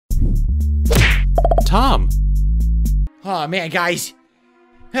Tom. Oh man, guys.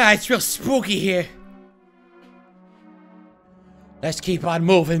 It's real spooky here. Let's keep on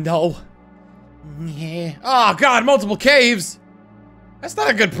moving though. Yeah. Oh god, multiple caves! That's not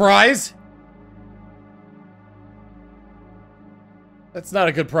a good prize. That's not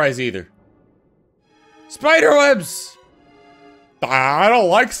a good prize either. Spider webs! I don't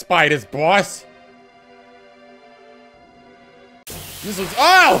like spiders, boss. This was,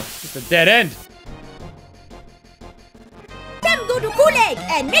 oh! It's a dead end. Them go to Kool-Aid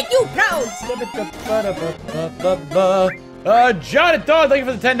and make you proud. Jonathan, thank you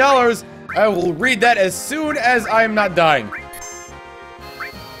for the $10. I will read that as soon as I'm not dying.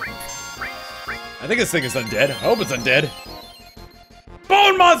 I think this thing is undead. I hope it's undead.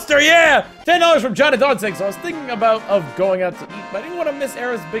 Bone monster, yeah! $10 from Jonathan saying, so I was thinking about going out to eat, but I didn't want to miss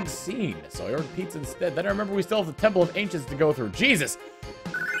Era's big scene, so I ordered pizza instead. Then I remember we still have the Temple of Ancients to go through. Jesus!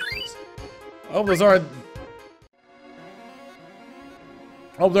 I hope those aren't...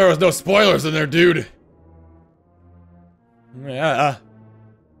 I hope there was no spoilers in there, dude. Yeah.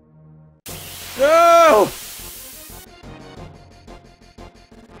 No!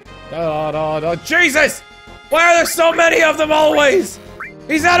 Jesus! Why are there so many of them always?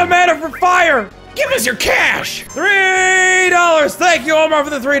 He's out of mana for fire! Give us your cash! $3! Thank you, Omar,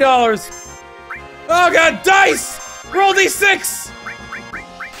 for the $3. Oh god, dice! Roll D6!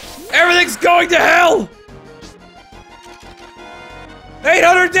 Everything's going to hell!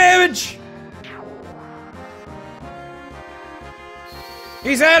 800 damage!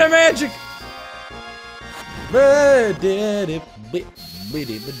 He's out of magic!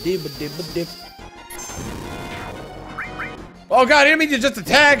 Oh god, I didn't mean to just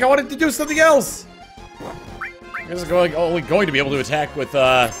attack, I wanted to do something else! I guess I'm only going to be able to attack with,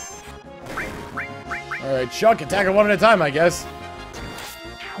 Alright, Chuck, attack it one at a time, I guess.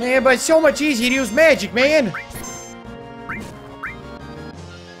 Man, but it's so much easier to use magic, man!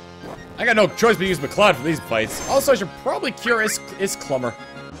 I got no choice but to use McCloud for these fights. Also, I should probably cure Isclummer.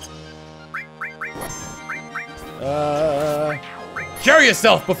 Cure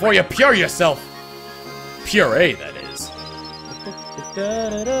yourself before you pure yourself! Puree, that is.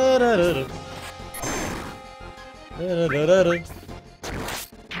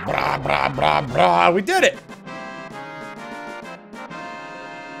 Bra bra bra bra, we did it!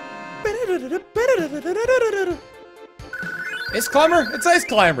 Isclummer? It's Ice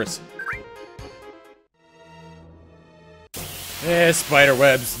Climbers. Spider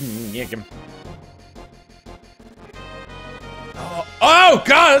webs. Oh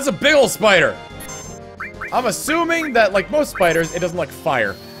god, that's a big old spider. I'm assuming that, like most spiders, it doesn't like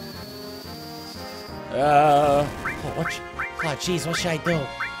fire. Oh jeez, what should I do?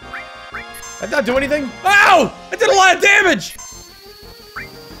 Did not do anything? Ow! I did a lot of damage!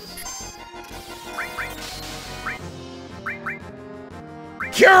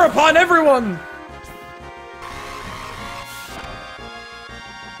 Cure upon everyone!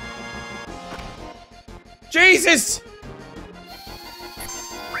 Jesus!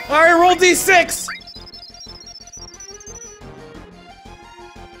 Alright, roll D6!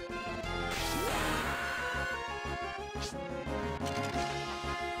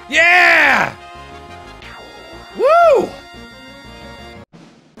 Yeah! Woo!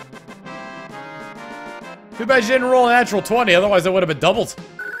 Too bad you didn't roll a natural 20, otherwise it would have been doubled.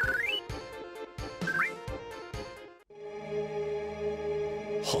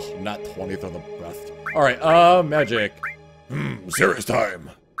 Oh, not 20th of the breath. Alright, magic. Serious time.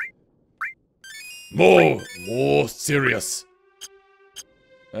 More serious.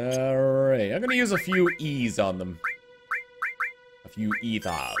 Alright, I'm gonna use a few E's on them. A few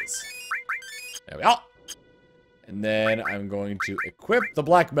ethos. There we go. And then I'm going to equip the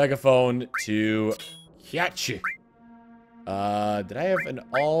black megaphone to catch. Did I have an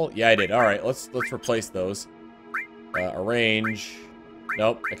all? Yeah, I did. Alright, let's replace those. Arrange.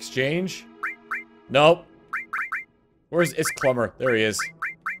 Nope. Exchange. Nope. Where's Isclummer? There he is.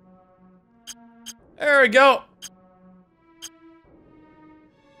 There we go.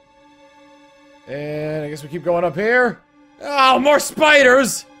 And I guess we keep going up here. Oh, more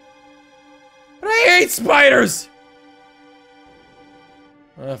spiders! But I hate spiders!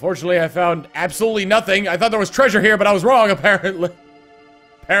 Fortunately, I found absolutely nothing. I thought there was treasure here, but I was wrong, apparently.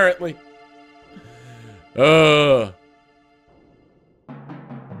 Apparently. I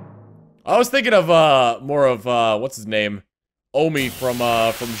was thinking of, more of, what's his name? Omi from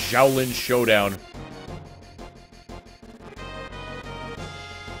Shaolin Showdown.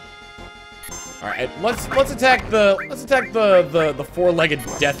 Alright, let's attack the four-legged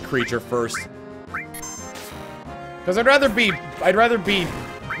death creature first. Because I'd rather be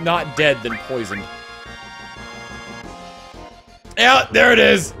not dead than poisoned. Yeah, there it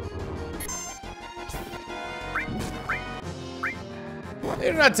is.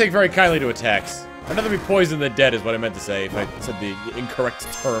 They do not take very kindly to attacks. I'd rather be poisoned than dead is what I meant to say if I said the incorrect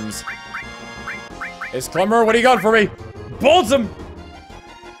terms. Is Clumber, what do you got for me? Bolt him!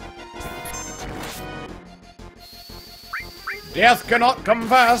 Death cannot come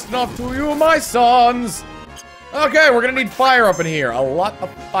fast enough to you, my sons! Okay, we're gonna need fire up in here. A lot of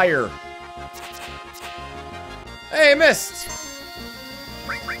fire. Hey, missed!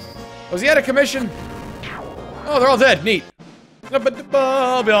 Was he out of commission? Oh, they're all dead. Neat.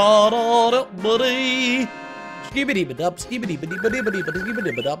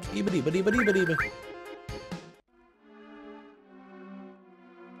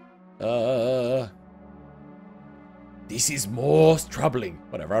 This is most troubling.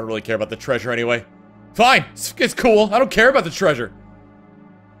 Whatever, I don't really care about the treasure anyway. Fine, it's cool. I don't care about the treasure.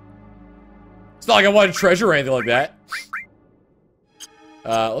 It's not like I wanted treasure or anything like that.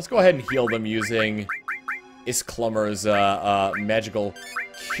 Let's go ahead and heal them using Isklummer's magical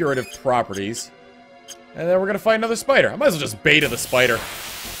curative properties. And then we're gonna fight another spider. I might as well just beta the spider.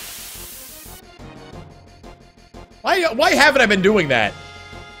 Why haven't I been doing that?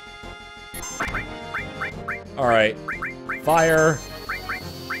 Alright. Fire.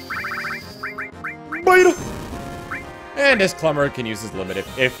 Beta! And Isklummer can use his limit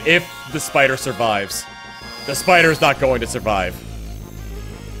if the spider survives. The spider's not going to survive.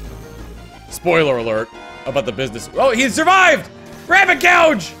 Spoiler alert about the business. Oh, he survived! Rabbit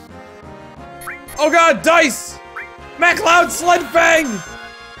gouge! Oh god, dice! MacLeod Sledfang!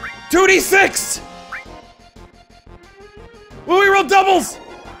 2d6! Will we roll doubles?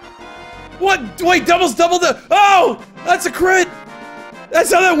 What? Wait, double the. Oh! That's a crit!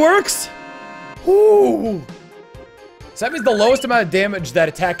 That's how that works? Ooh. So that means the lowest amount of damage that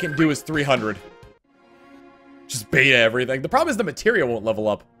attack can do is 300. Just beta everything. The problem is the materia won't level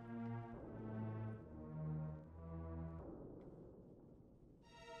up.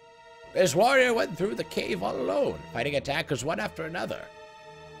 This warrior went through the cave all alone, fighting attackers one after another.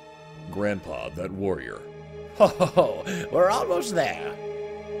 Grandpa, that warrior. Ho ho ho, we're almost there.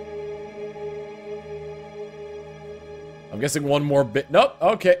 I'm guessing one more bit. Nope,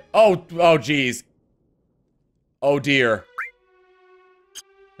 okay. Oh, geez. Oh, dear.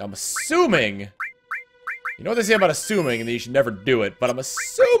 Now, I'm assuming... You know what they say about assuming, and that you should never do it, but I'm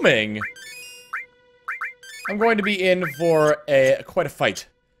assuming... I'm going to be in for quite a fight.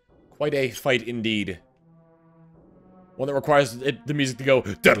 Quite a fight indeed. One that requires the music to go...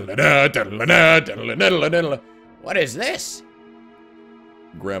 What is this?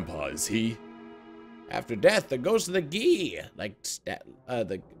 Grandpa, is he? After death, the ghost of the ghee, like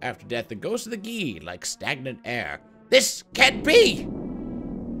after death, the ghost of the ghee, like stagnant air. This can't be.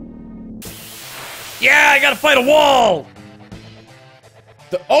 Yeah, I gotta fight a wall.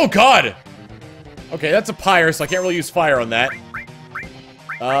 Oh god. Okay, that's a pyre, so I can't really use fire on that.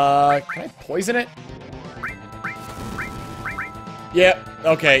 Can I poison it? Yeah.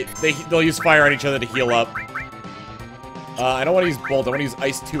 Okay, they'll use fire on each other to heal up. I don't want to use bolt. I want to use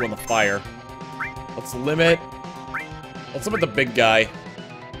ice 2 on the fire. Let's limit the big guy.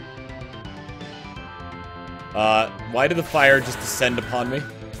 Why did the fire just descend upon me?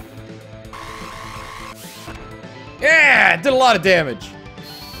 Yeah, it did a lot of damage.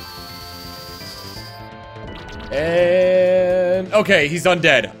 And okay, he's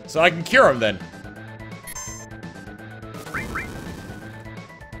undead, so I can cure him then.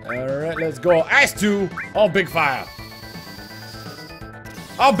 All right, let's go. Ice 2 on big fire.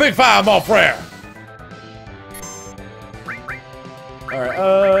 On big fire, mon frere.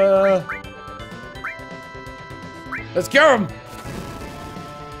 Alright, let's cure him!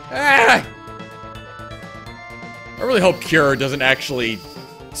 Ah! I really hope cure doesn't actually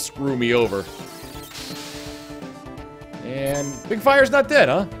screw me over. And big fire's not dead,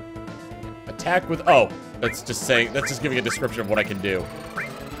 huh? Attack with... Oh, that's just saying... That's just giving a description of what I can do.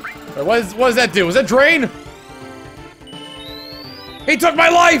 Right, what does that do? Was that drain? He took my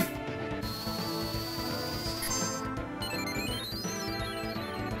life!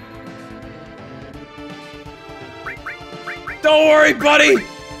 Don't worry, buddy!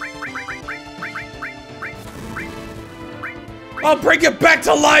 I'll bring you back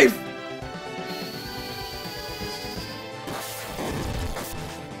to life!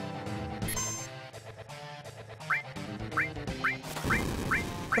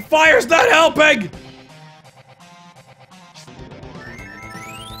 The fire's not helping!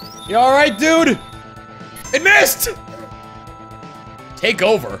 You alright, dude? It missed! Take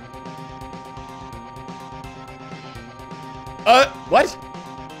over. What?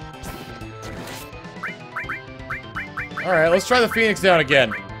 Alright, let's try the Phoenix down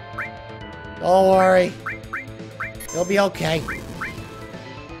again. Don't worry. You'll be okay.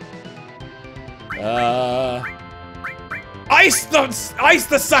 Ice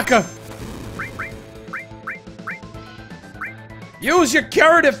the sucker! Use your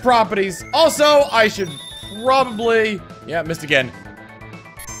curative properties. Also, I should probably... Yeah, missed again.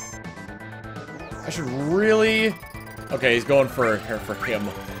 I should really... Okay, he's going for him.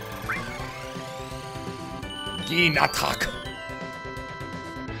 Ginatak.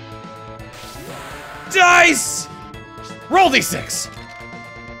 Dice! Roll d6.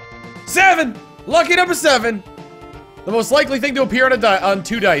 7! Lucky number 7. The most likely thing to appear on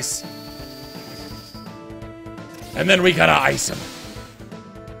 2 dice. And then we gotta ice him.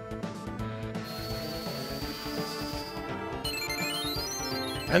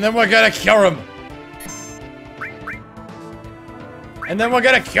 And then we're gonna cure him. And then we're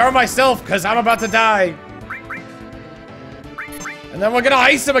gonna cure myself, because I'm about to die. And then we're gonna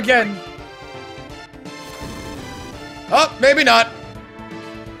ice him again. Oh, maybe not.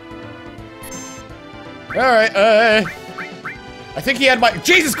 Alright, I think he had my-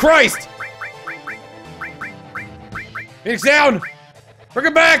 Jesus Christ! Phoenix down! Bring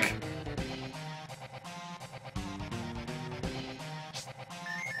him back!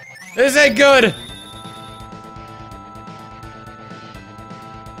 This ain't good!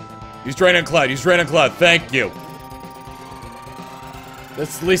 Use Drain on Cloud, use Drain on Cloud, thank you.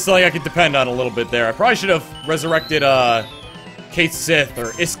 That's at least something I can depend on a little bit there. I probably should have resurrected, Kate Sith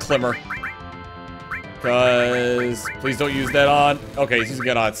or Isklimmer. Cause please don't use that on. Okay, he's using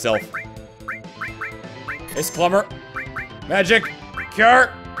it on itself. Isklimmer. Magic.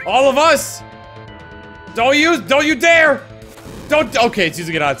 Cure. All of us. Don't you dare. Don't, okay, it's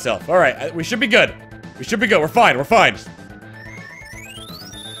using it on itself. Alright, we should be good. We should be good, we're fine, we're fine.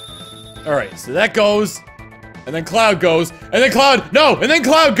 Alright, so that goes. And then Cloud goes. And then Cloud, no, and then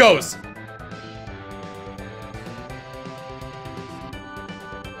Cloud goes.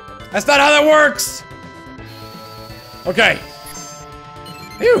 That's not how that works. Okay.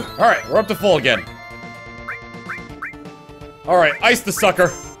 Phew. Alright, we're up to full again. Alright, ice the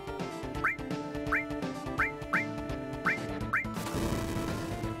sucker.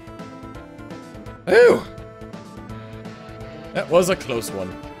 Phew. That was a close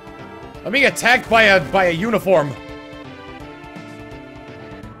one. I'm being attacked by a uniform.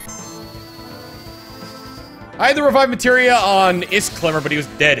 I had the revive materia on Isklimmer, but he was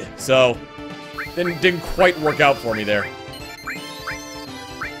dead, so didn't quite work out for me there.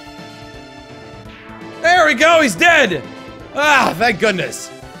 There we go, he's dead! Ah, thank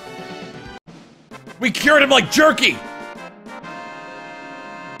goodness. We cured him like jerky!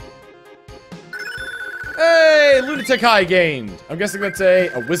 Hey, Lunatic High gained. I'm guessing that's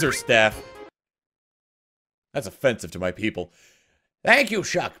a wizard staff. That's offensive to my people. Thank you,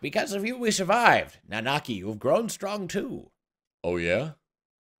 Shuck. Because of you, we survived. Nanaki, you've grown strong too. Oh, yeah?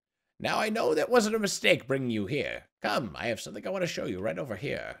 Now I know that wasn't a mistake bringing you here. Come, I have something I want to show you right over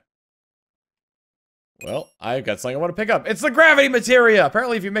here. Well, I've got something I want to pick up. It's the gravity materia!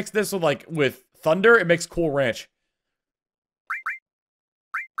 Apparently, if you mix this with thunder, it makes Cool Ranch.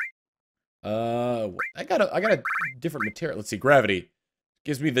 I got a different material. Let's see, gravity.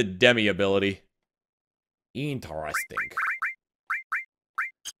 Gives me the demi ability. Interesting.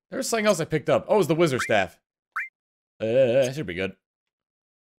 There's something else I picked up. Oh, it's the wizard staff. Should be good.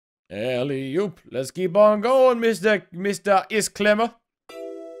 Alley-oop. Let's keep on going, Mr. Isklimmer.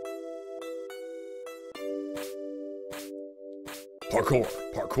 Parkour,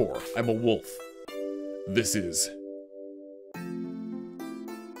 parkour. I'm a wolf. This is...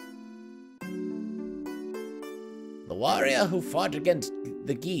 The warrior who fought against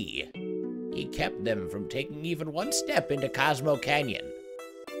the Gi. He kept them from taking even one step into Cosmo Canyon.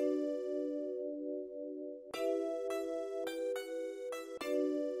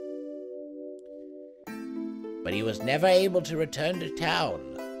 But he was never able to return to town.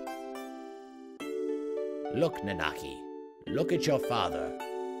 Look, Nanaki. Look at your father,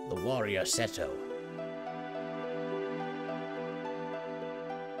 the warrior Seto.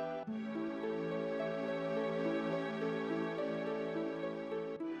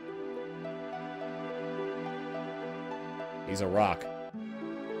 He's a rock.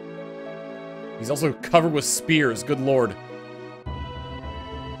 He's also covered with spears, good lord.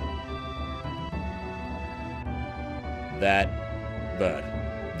 That's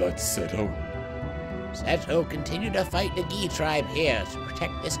Seto. Seto continued to fight the Gi tribe here to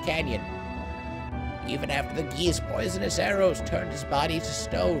protect this canyon. Even after the Gi's poisonous arrows turned his body to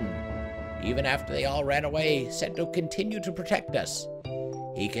stone. Even after they all ran away, Seto continued to protect us.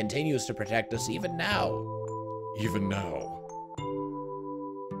 He continues to protect us even now. even now.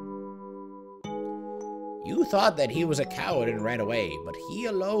 You thought that he was a coward and ran away, but he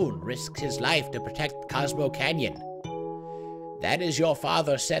alone risked his life to protect Cosmo Canyon. That is your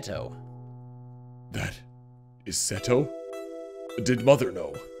father, Seto. That is Seto? Did Mother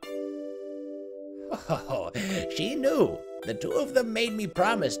know? Oh, she knew. The two of them made me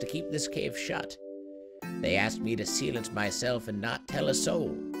promise to keep this cave shut. They asked me to seal it myself and not tell a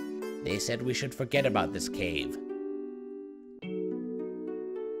soul. They said we should forget about this cave.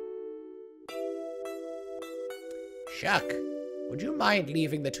 Shuck, would you mind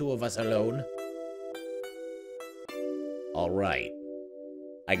leaving the two of us alone? Alright.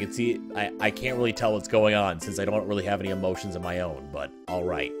 I can see, I can't really tell what's going on since I don't really have any emotions of my own, but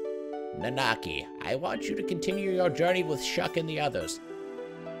alright. Nanaki, I want you to continue your journey with Shuck and the others.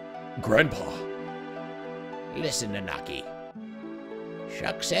 Grandpa. Listen, Nanaki.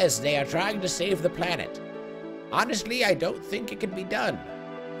 Shuck says they are trying to save the planet. Honestly, I don't think it can be done.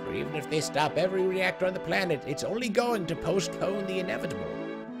 For even if they stop every reactor on the planet, it's only going to postpone the inevitable.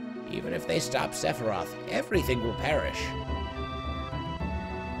 Even if they stop Sephiroth, everything will perish.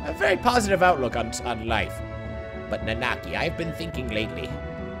 A very positive outlook on life. But Nanaki, I've been thinking lately.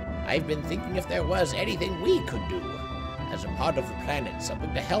 I've been thinking if there was anything we could do. As a part of the planet,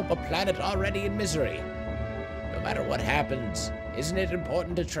 something to help a planet already in misery. No matter what happens, isn't it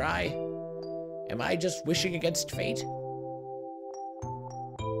important to try? Am I just wishing against fate?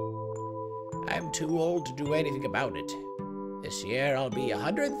 I'm too old to do anything about it. This year I'll be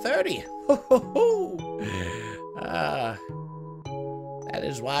 130. That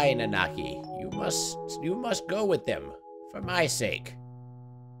is why, Nanaki, you must go with them, for my sake.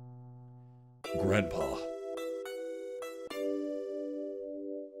 Grandpa.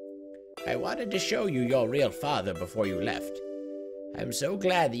 I wanted to show you your real father before you left. I'm so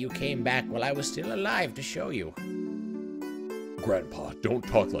glad that you came back while I was still alive to show you. Grandpa, don't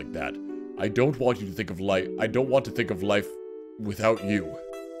talk like that. I don't want you to think of life. I don't want to think of life without you.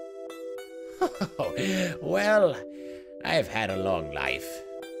 Well, I've had a long life.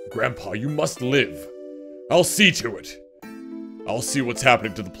 Grandpa, you must live. I'll see to it. I'll see what's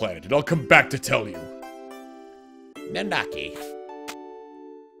happening to the planet, and I'll come back to tell you. Nanaki.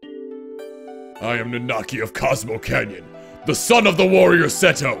 I am Nanaki of Cosmo Canyon, the son of the warrior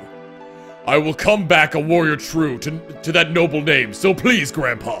Seto. I will come back a warrior true to that noble name, so please,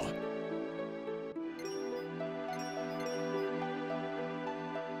 Grandpa.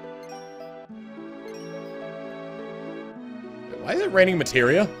 Why is it raining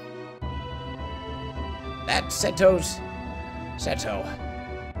materia? That's Seto's... Seto.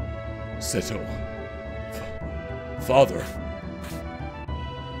 Seto. Father.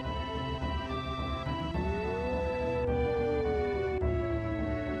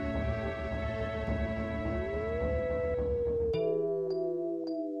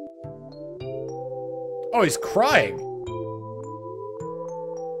 Oh, he's crying.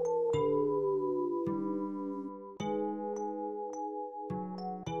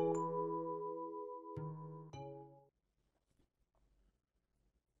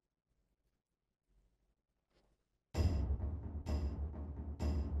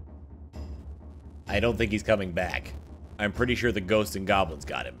 I don't think he's coming back. I'm pretty sure the ghosts and goblins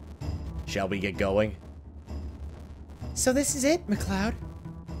got him. Shall we get going? So this is it, McCloud?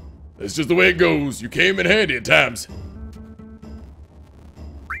 It's just the way it goes. You came in handy at times.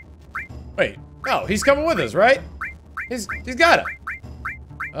 Wait. Oh, he's coming with us, right? He's got it.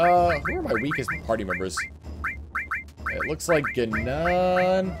 Who are my weakest party members? It looks like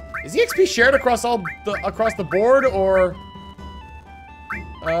Ganon. Is the XP shared across the board, or?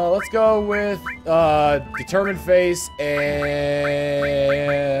 Let's go with Determined Face and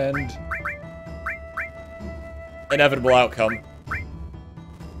Inevitable Outcome.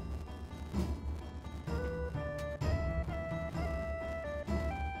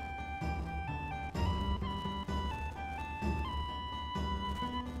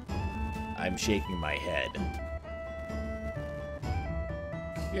 I'm shaking my head.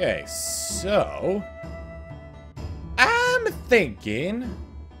 Okay, so I'm thinking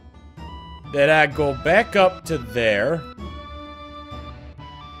that I go back up to there.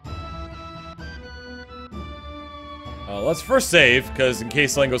 Let's first save, because in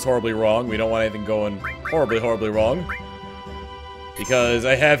case something goes horribly wrong, we don't want anything going horribly, horribly wrong. Because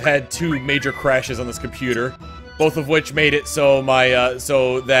I have had 2 major crashes on this computer, both of which made it so my,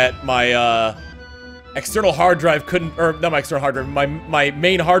 so that my, external hard drive couldn't, or not my external hard drive, my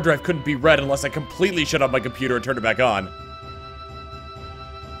main hard drive couldn't be read unless I completely shut off my computer and turned it back on.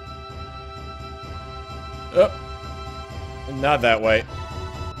 Not that way.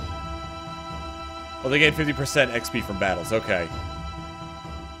 Oh, they gain 50% XP from battles. Okay.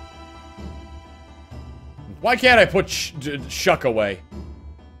 Why can't I put Shuck away?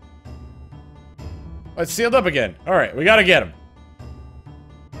 Oh, it's sealed up again. Alright, we gotta get him.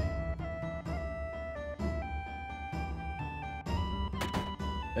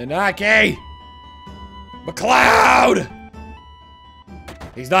 Inaki! McCloud!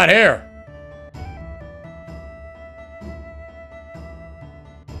 He's not here.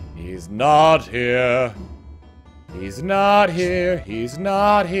 He's not here. He's not here. He's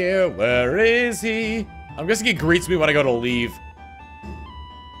not here. Where is he? I'm guessing he greets me when I go to leave.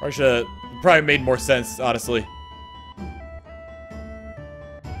 Or should probably made more sense, honestly.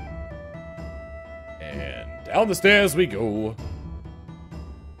 And down the stairs we go.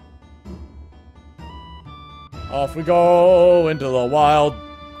 Off we go into the wild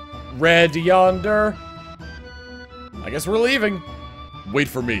red yonder. I guess we're leaving. Wait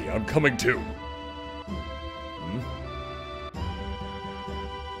for me, I'm coming too.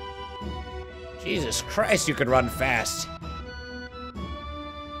 Jesus Christ, you can run fast.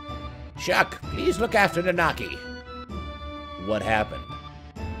 Shuck, please look after Nanaki. What happened?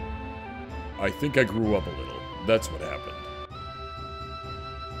 I think I grew up a little. That's what happened.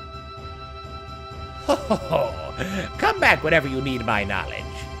 Ho ho ho. Come back whenever you need my knowledge.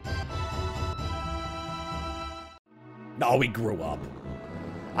 No, we grew up.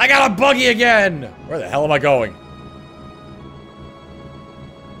 I got a buggy again! Where the hell am I going?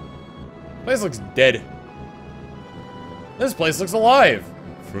 Place looks dead. This place looks alive.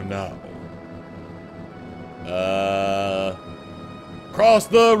 For now. Cross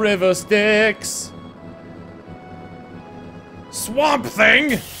the river Styx. Swamp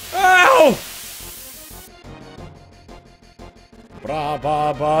thing! Ow! Bra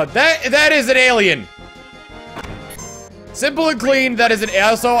ba ba. That is an alien. Simple and clean, that is an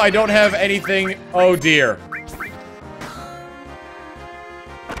also I don't have anything. Oh dear.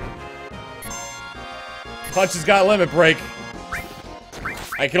 Punch has got limit break.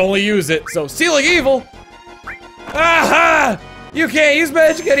 I can only use it, so sealing evil. Aha! You can't use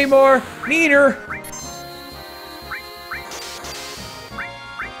magic anymore. Neener.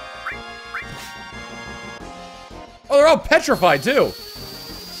 Oh, they're all petrified too.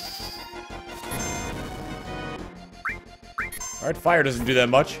 Alright, fire doesn't do that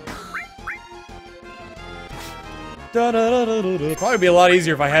much. Probably be a lot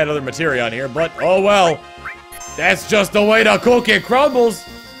easier if I had other materia on here, but oh well. That's just the way the cookie crumbles.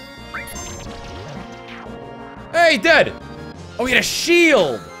 Hey, dead! Oh, he had a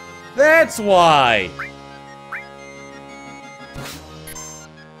shield! That's why!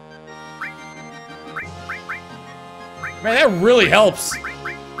 Man, that really helps.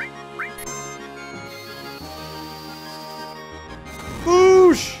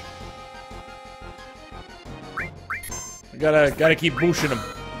 Boosh! I gotta keep booshing him.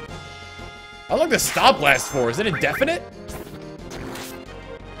 How long does stop last for? Is it indefinite?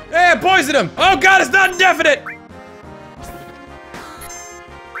 Hey, I poisoned him! Oh god, it's not indefinite!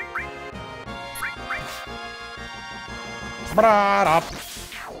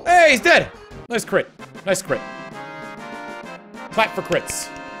 Hey, he's dead! Nice crit. Nice crit. Clap for crits.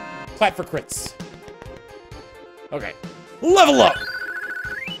 Clap for crits. Okay. Level up!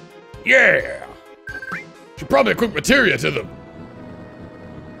 Yeah! Should probably equip materia to them.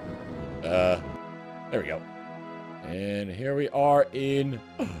 There we go. And here we are in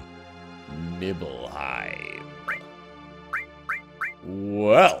Nibelheim.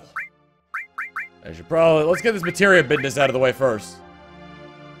 Well. I should probably, let's get this materia business out of the way first.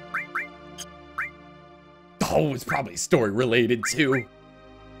 Oh, it's probably story related too.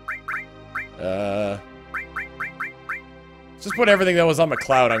 Let's just put everything that was on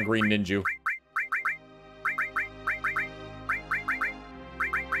McCloud on Green Ninja.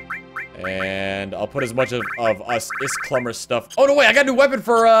 And I'll put as much of us Isklummer stuff. Oh no, wait, I got a new weapon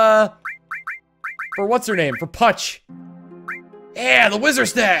for what's her name? For Putch. Yeah, the Wizard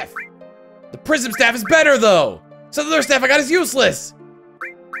Staff. The Prism Staff is better though. So the other staff I got is useless.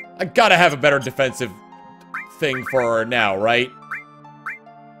 I gotta have a better defensive thing for her now, right?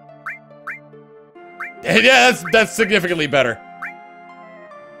 Yeah, that's significantly better.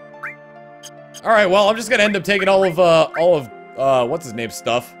 All right, well, I'm just gonna end up taking all of what's his name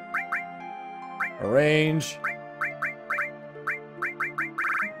stuff. Arrange.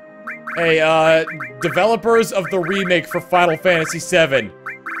 Hey, developers of the remake for Final Fantasy VII,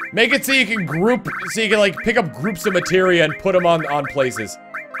 make it so you can like pick up groups of materia and put them on places.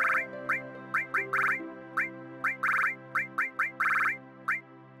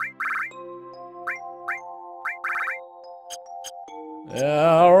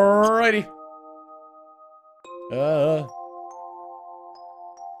 Alrighty. I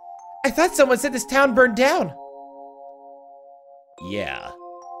thought someone said this town burned down. Yeah.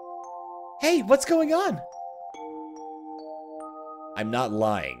 Hey, what's going on? I'm not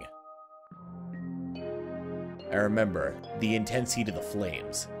lying. I remember the intense heat of the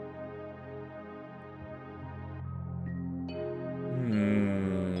flames.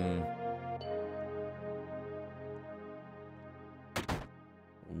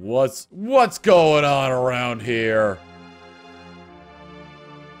 What's going on around here?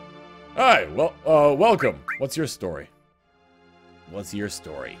 Hi, well, welcome. What's your story? What's your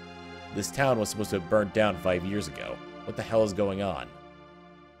story? This town was supposed to have burnt down 5 years ago. What the hell is going on?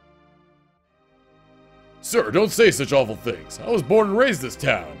 Sir, don't say such awful things. I was born and raised this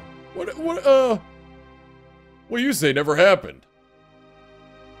town. What you say never happened.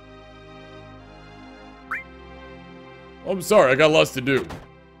 I'm sorry, I got lots to do.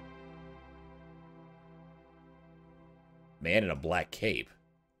 Man in a black cape.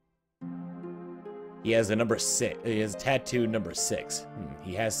 He has a number 6. He has a tattoo number 6.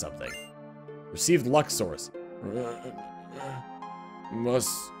 He has something. Received luck source.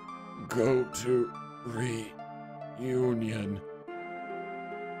 Must go to reunion.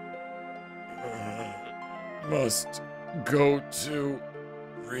 Must go to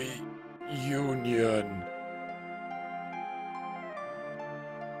reunion.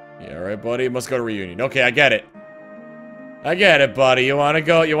 Yeah, alright, buddy. Must go to reunion. Okay, I get it. I get it, buddy. You wanna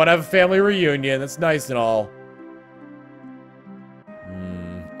go, you wanna have a family reunion. That's nice and all.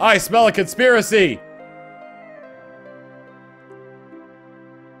 I smell a conspiracy!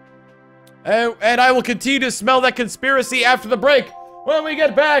 And I will continue to smell that conspiracy after the break. When we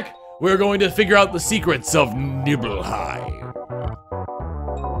get back, we're going to figure out the secrets of Nibelheim.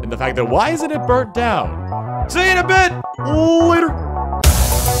 And the fact that why isn't it burnt down? See you in a bit! Later!